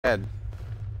said.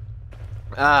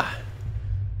 Ah.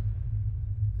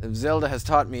 If Zelda has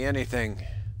taught me anything,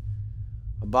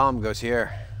 a bomb goes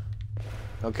here.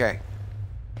 Okay.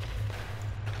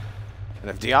 And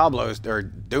if Diablo's or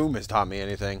Doom has taught me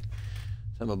anything,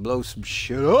 I'm gonna blow some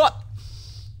shit up.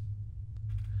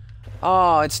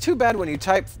 Oh, it's too bad when you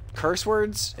type curse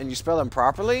words and you spell them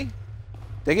properly,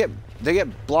 they get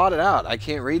blotted out. I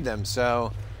can't read them.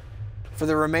 So for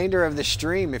the remainder of the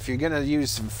stream, if you're gonna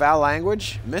use some foul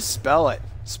language, misspell it.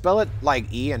 Spell it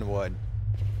like Ian would.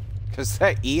 Cause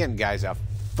that Ian guy's a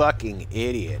fucking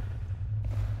idiot.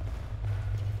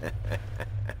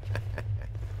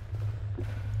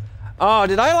 Oh,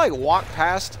 did I like walk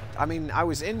past? I mean, I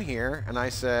was in here and I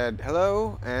said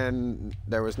hello and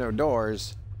there was no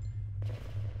doors.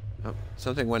 Oh,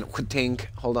 something went tink.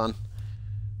 Hold on.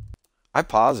 I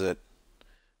pause it.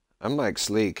 I'm like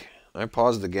sleek. I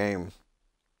pause the game.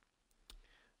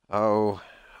 Oh,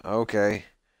 okay.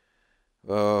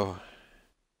 Oh.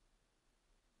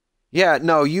 Yeah,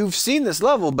 no, you've seen this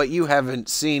level, but you haven't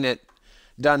seen it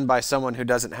done by someone who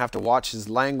doesn't have to watch his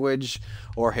language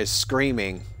or his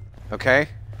screaming. Okay?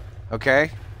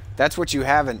 Okay? That's what you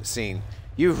haven't seen.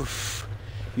 You have,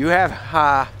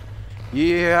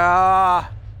 yeah,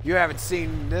 you haven't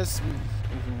seen this.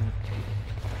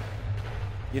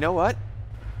 You know what?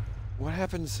 What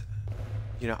happens?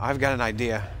 You know, I've got an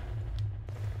idea.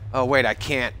 Oh, wait, I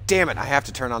can't. Damn it, I have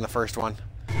to turn on the first one.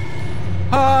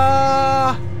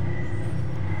 Ah!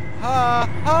 Ah!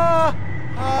 Ah!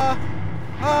 Ah!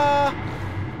 Ah!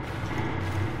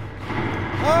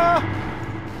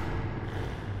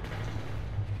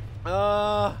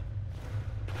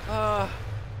 Ah!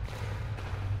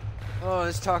 Oh,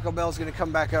 this Taco Bell's gonna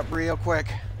come back up real quick.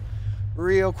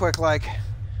 Real quick, like.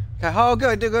 Okay, oh,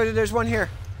 good, good, there's one here.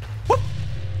 Whoop!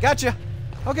 Gotcha.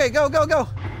 Okay, go, go, go.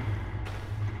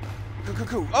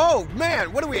 Cool. Oh,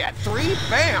 man, what are we at? 3?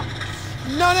 Bam!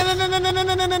 No, no, no, no, no, no,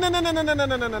 no, no, no, no, no, no, no, no, no,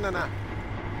 no, no, no, no, no.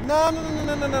 No, no, no,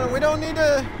 no, no, no, we don't need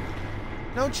to.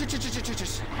 No, ch.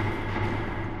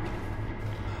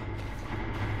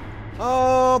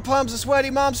 Oh, palms are sweaty,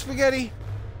 mom's spaghetti.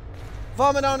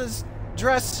 Vomit on his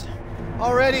dress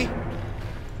already.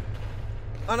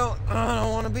 I don't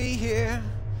want to be here.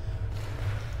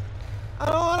 I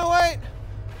don't want to wait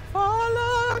for our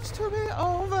lives to be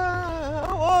over.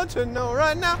 I want to know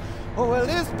right now, or will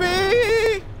this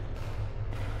be?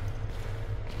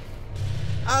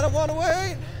 I don't want to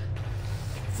wait.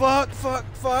 Fuck.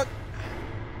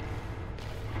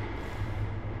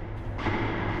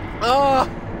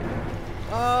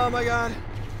 Oh my god.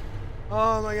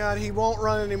 Oh my god, he won't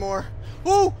run anymore.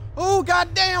 Oh,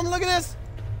 goddamn, look at this.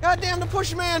 Goddamn, the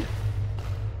push man.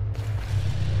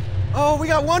 Oh, we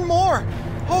got one more.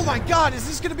 Oh my god, is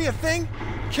this gonna be a thing?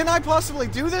 Can I possibly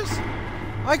do this?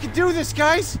 I can do this,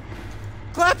 guys.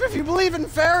 Clap if you believe in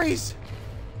fairies.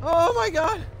 Oh my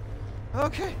god.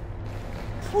 Okay.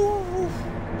 Whew.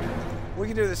 We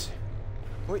can do this.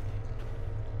 Wait.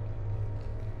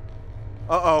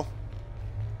 Uh-oh.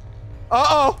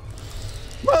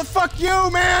 Motherfuck you,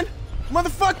 man!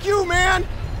 Motherfuck you, man!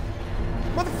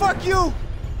 Motherfuck you!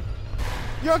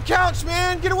 You're on couch,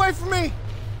 man! Get away from me!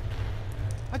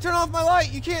 I turn off my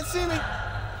light, you can't see me.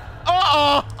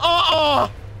 Oh,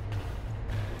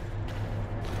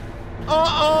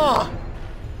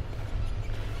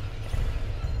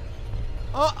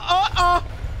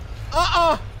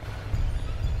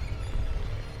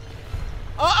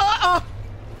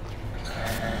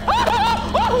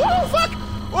 fuck!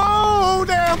 Whoa,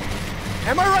 damn!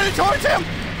 Am I running towards him?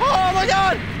 Oh my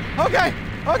god! Okay.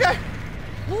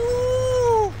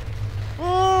 Woo!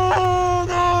 Oh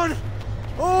god!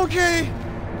 Okay.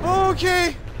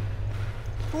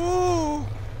 Ooh!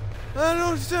 I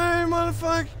don't say,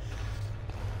 motherfucker.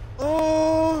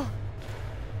 Oh!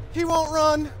 He won't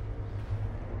run.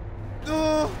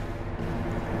 Oh!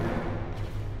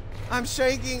 I'm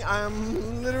shaking.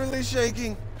 I'm literally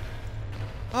shaking.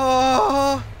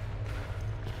 Oh!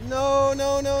 No.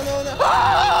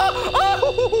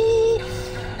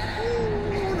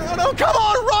 Oh, no, come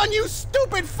on, run, you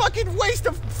stupid fucking waste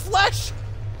of flesh!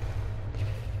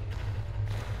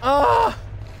 Oh,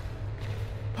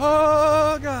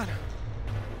 God.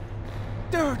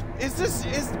 Dude,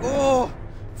 oh,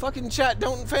 fucking chat,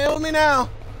 don't fail me now.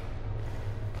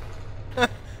 Did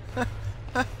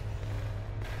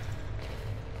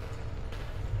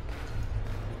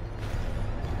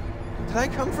I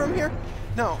come from here?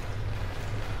 No.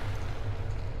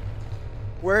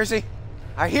 Where is he?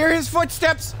 I hear his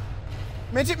footsteps.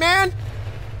 Midget man.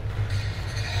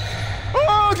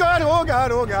 Oh god.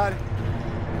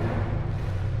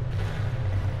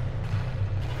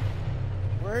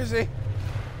 Where is he?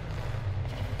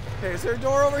 Okay, is there a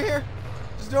door over here?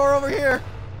 There's a door over here.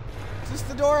 Is this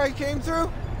the door I came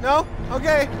through? No?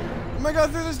 Okay. I'm gonna go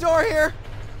through this door here.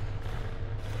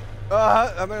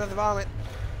 I'm gonna have to vomit.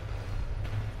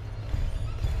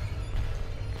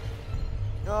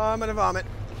 Oh, I'm gonna vomit.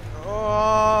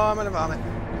 Oh, I'm gonna vomit.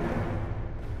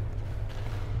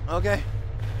 Okay.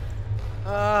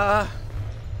 I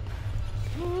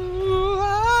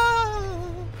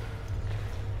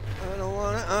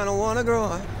don't wanna grow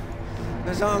up.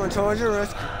 Cause I'm a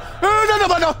torturous.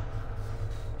 No!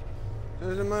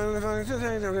 There's a motherfucking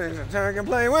things I can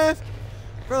play with.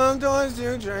 From toys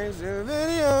to trains to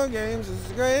video games, it's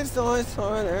the greatest toy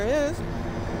store there is.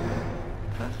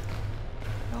 I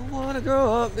don't wanna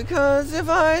grow up because if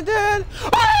I did,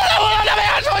 I don't wanna be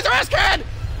a Toys R Us kid!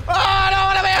 Oh, I don't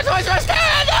wanna be a Toys R Us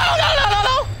kid!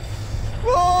 No!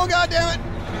 Oh, god damn it!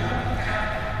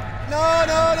 No!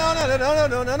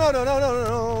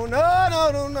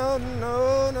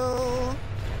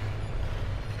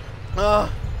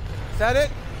 Is that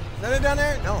it? Is that it down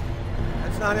there? No,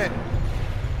 that's not it.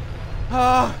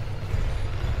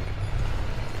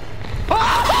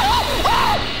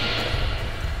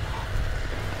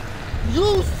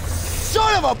 You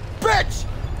son of a bitch!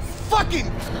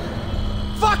 Fucking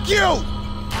fuck you!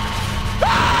 Oh,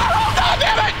 god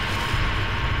damn it!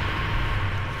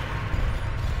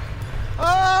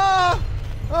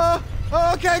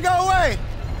 Okay, go away!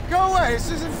 Go away,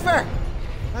 this isn't fair.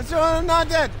 I'm not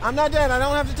dead. I'm not dead. I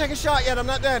don't have to take a shot yet. I'm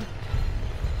not dead.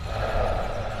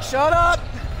 Shut up!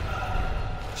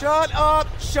 Shut up!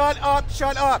 Shut up!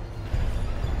 Shut up!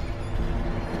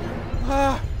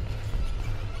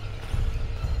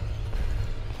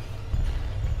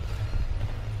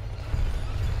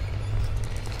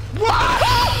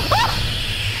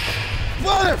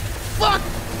 Motherfuck!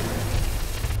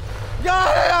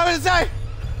 God, I'm gonna say.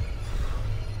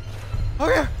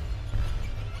 Okay.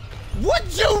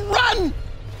 Would you run?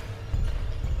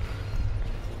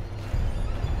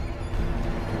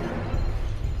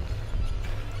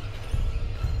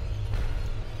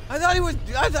 I thought he was.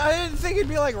 I didn't think he'd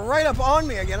be like right up on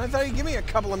me again. I thought he'd give me a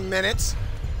couple of minutes.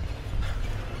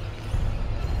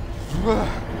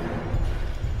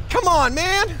 Come on,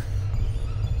 man.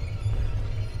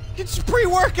 Get your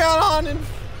pre-workout on and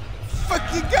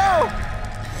fucking go.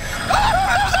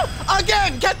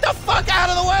 Again, get the fuck out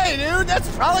of the way, dude. That's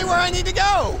probably where I need to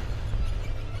go.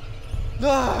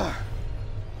 Oh,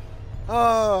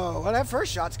 well, that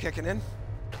first shot's kicking in.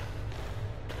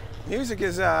 Music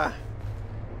is, I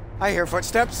hear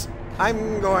footsteps.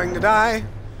 I'm going to die.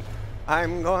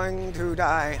 I'm going to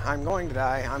die. I'm going to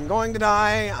die. I'm going to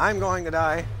die. I'm going to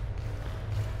die.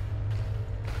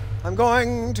 I'm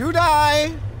going to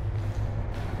die.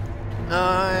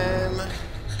 I'm...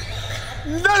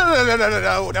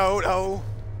 No.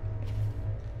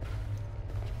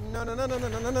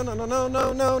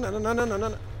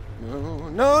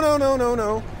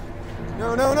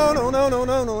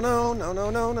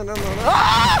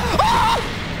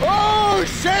 Oh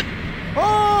shit!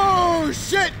 Oh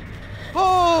shit!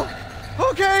 Oh,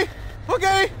 okay.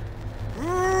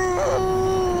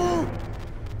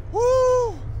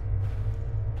 Woo!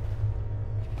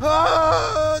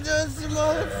 Oh, just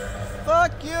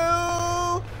motherfuck you!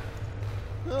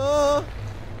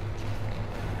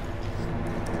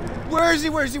 Where is he?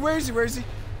 I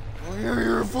hear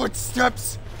your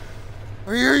footsteps.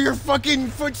 I hear your fucking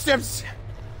footsteps.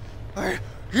 I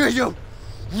hear you.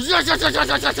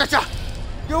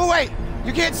 Go away.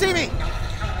 You can't see me.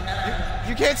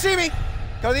 You can't see me.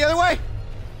 Go the other way.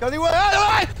 Go the other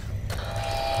way.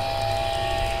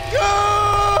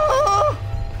 Go!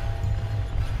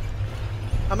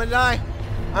 I'm gonna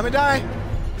die.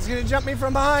 He's gonna jump me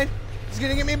from behind. He's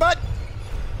gonna get me butt.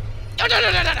 No.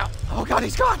 Oh god,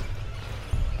 he's gone.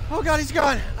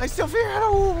 I still fear him.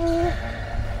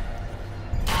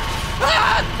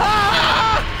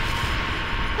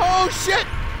 Oh shit.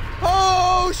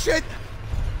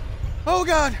 Oh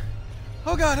god.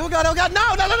 No.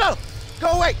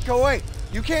 Go away.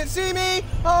 You can't see me.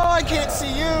 Oh, I can't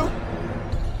see you.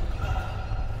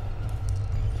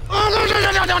 Oh,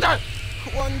 no.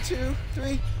 1, 2,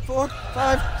 3, 4,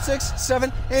 5, 6,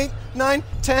 7, 8, 9,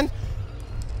 10.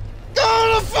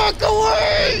 Go the fuck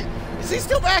away! Is he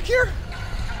still back here?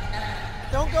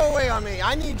 Don't go away on me.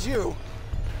 I need you.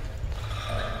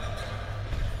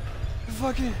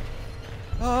 Fucking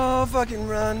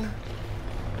run.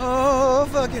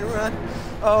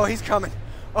 Oh, he's coming.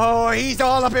 Oh, he's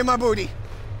all up in my booty.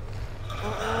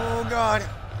 Oh god.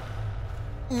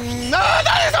 No,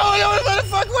 that is all. What the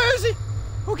fuck? Where is he?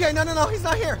 Okay, no, he's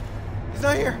not here.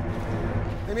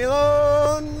 Leave me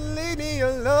alone.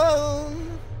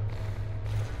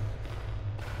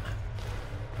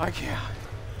 I can't.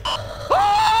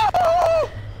 Oh!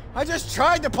 I just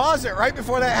tried to pause it right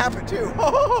before that happened too.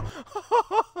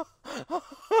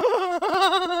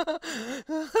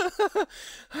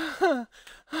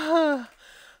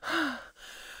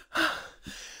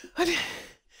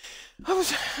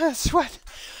 I sweat.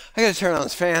 I gotta turn on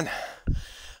this fan.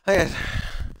 I'm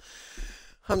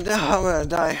gonna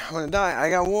die. I'm gonna die. I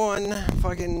got one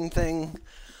fucking thing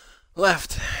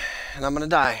left, and I'm gonna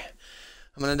die.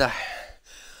 I'm gonna die.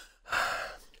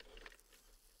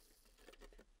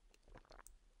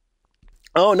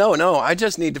 Oh, no. I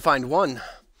just need to find one.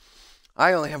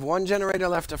 I only have one generator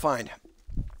left to find.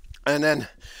 And then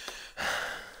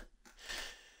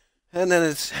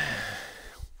it's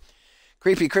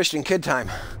creepy Christian kid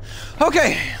time.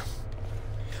 Okay.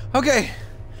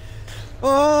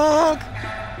 Oh,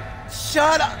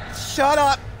 shut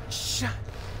up.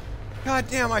 God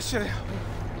damn, I should have.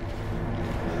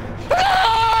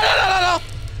 No.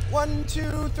 1,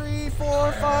 2, 3,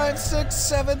 4, 5, 6,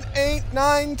 7, 8,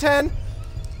 9, 10.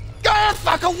 Go the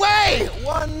fuck away!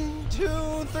 1,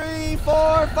 2, 3,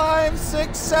 4, 5,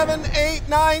 6, 7, 8,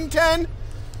 9, 10.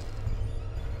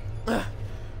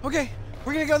 Okay,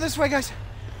 we're gonna go this way, guys.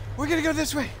 We're gonna go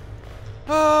this way.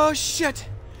 Oh shit!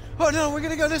 Oh no, we're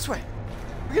gonna go this way.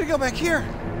 We're gonna go back here.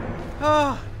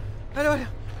 Oh, I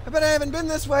bet I haven't been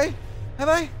this way. Have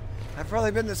I? I've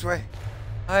probably been this way.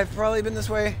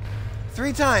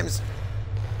 3 times.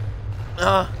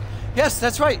 Yes,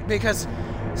 that's right, because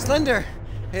Slender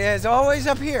is always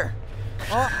up here.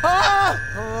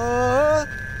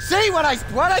 See what I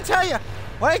tell you?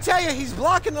 What I tell you? He's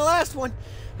blocking the last one,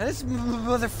 and this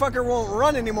motherfucker won't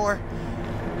run anymore.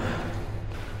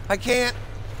 I can't.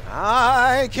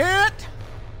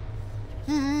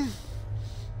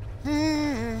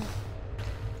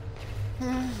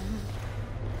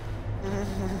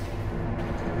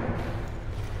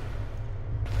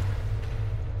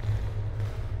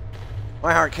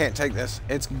 My heart can't take this.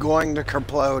 It's going to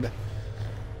kerplode. Did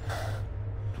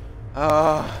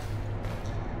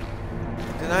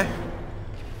I?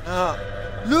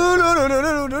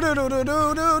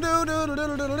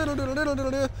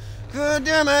 God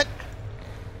damn it.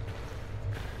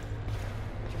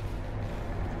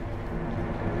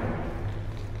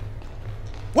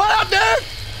 What up, dude?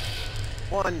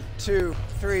 1, 2,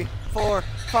 3, 4,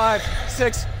 5,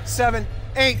 6, 7,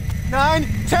 8, 9,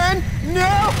 10.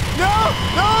 No!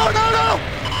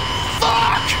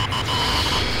 Fuck!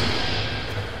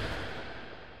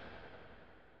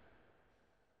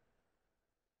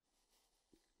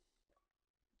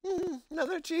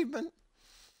 Another achievement.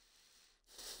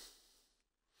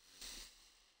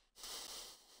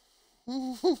 I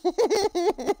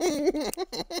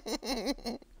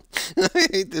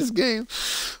hate this game.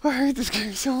 I hate this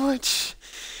game so much.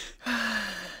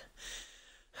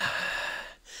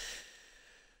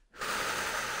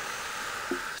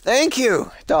 Thank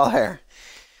you, doll hair.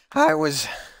 I was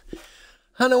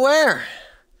unaware.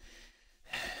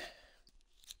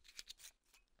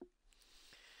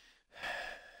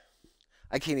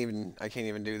 I can't even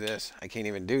do this. I can't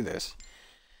even do this.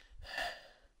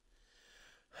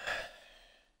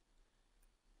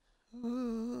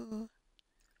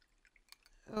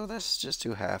 Oh, that's just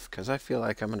too half, because I feel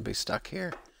like I'm going to be stuck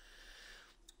here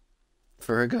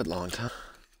for a good long time.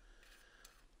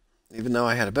 Even though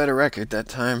I had a better record that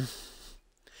time.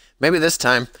 Maybe this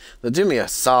time they'll do me a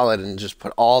solid and just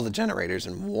put all the generators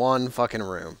in one fucking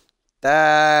room.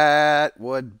 That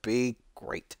would be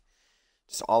great.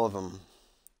 Just all of them.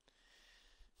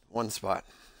 One spot.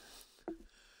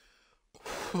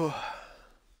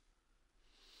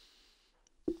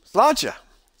 Sláinte.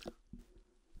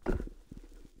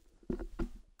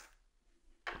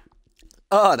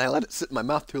 Oh, and I let it sit in my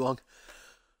mouth too long.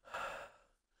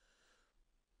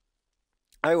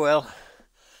 I will.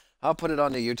 I'll put it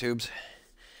on the YouTubes.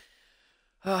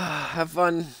 Have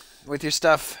fun with your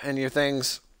stuff and your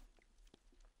things.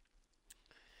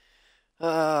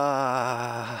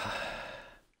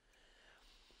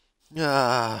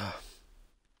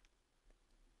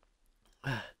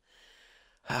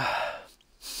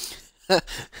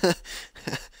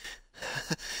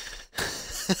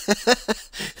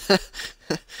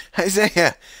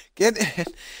 Isaiah,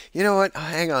 you know what?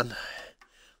 Hang on.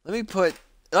 Let me put,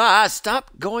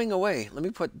 stop going away. Let me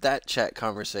put that chat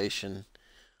conversation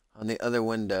on the other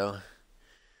window.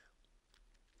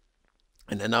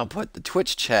 And then I'll put the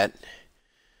Twitch chat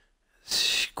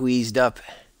squeezed up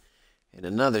in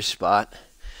another spot.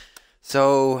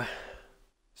 So,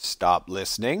 stop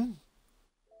listening.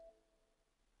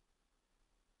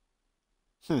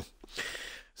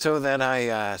 So that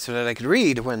I could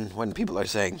read when people are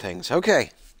saying things. Okay.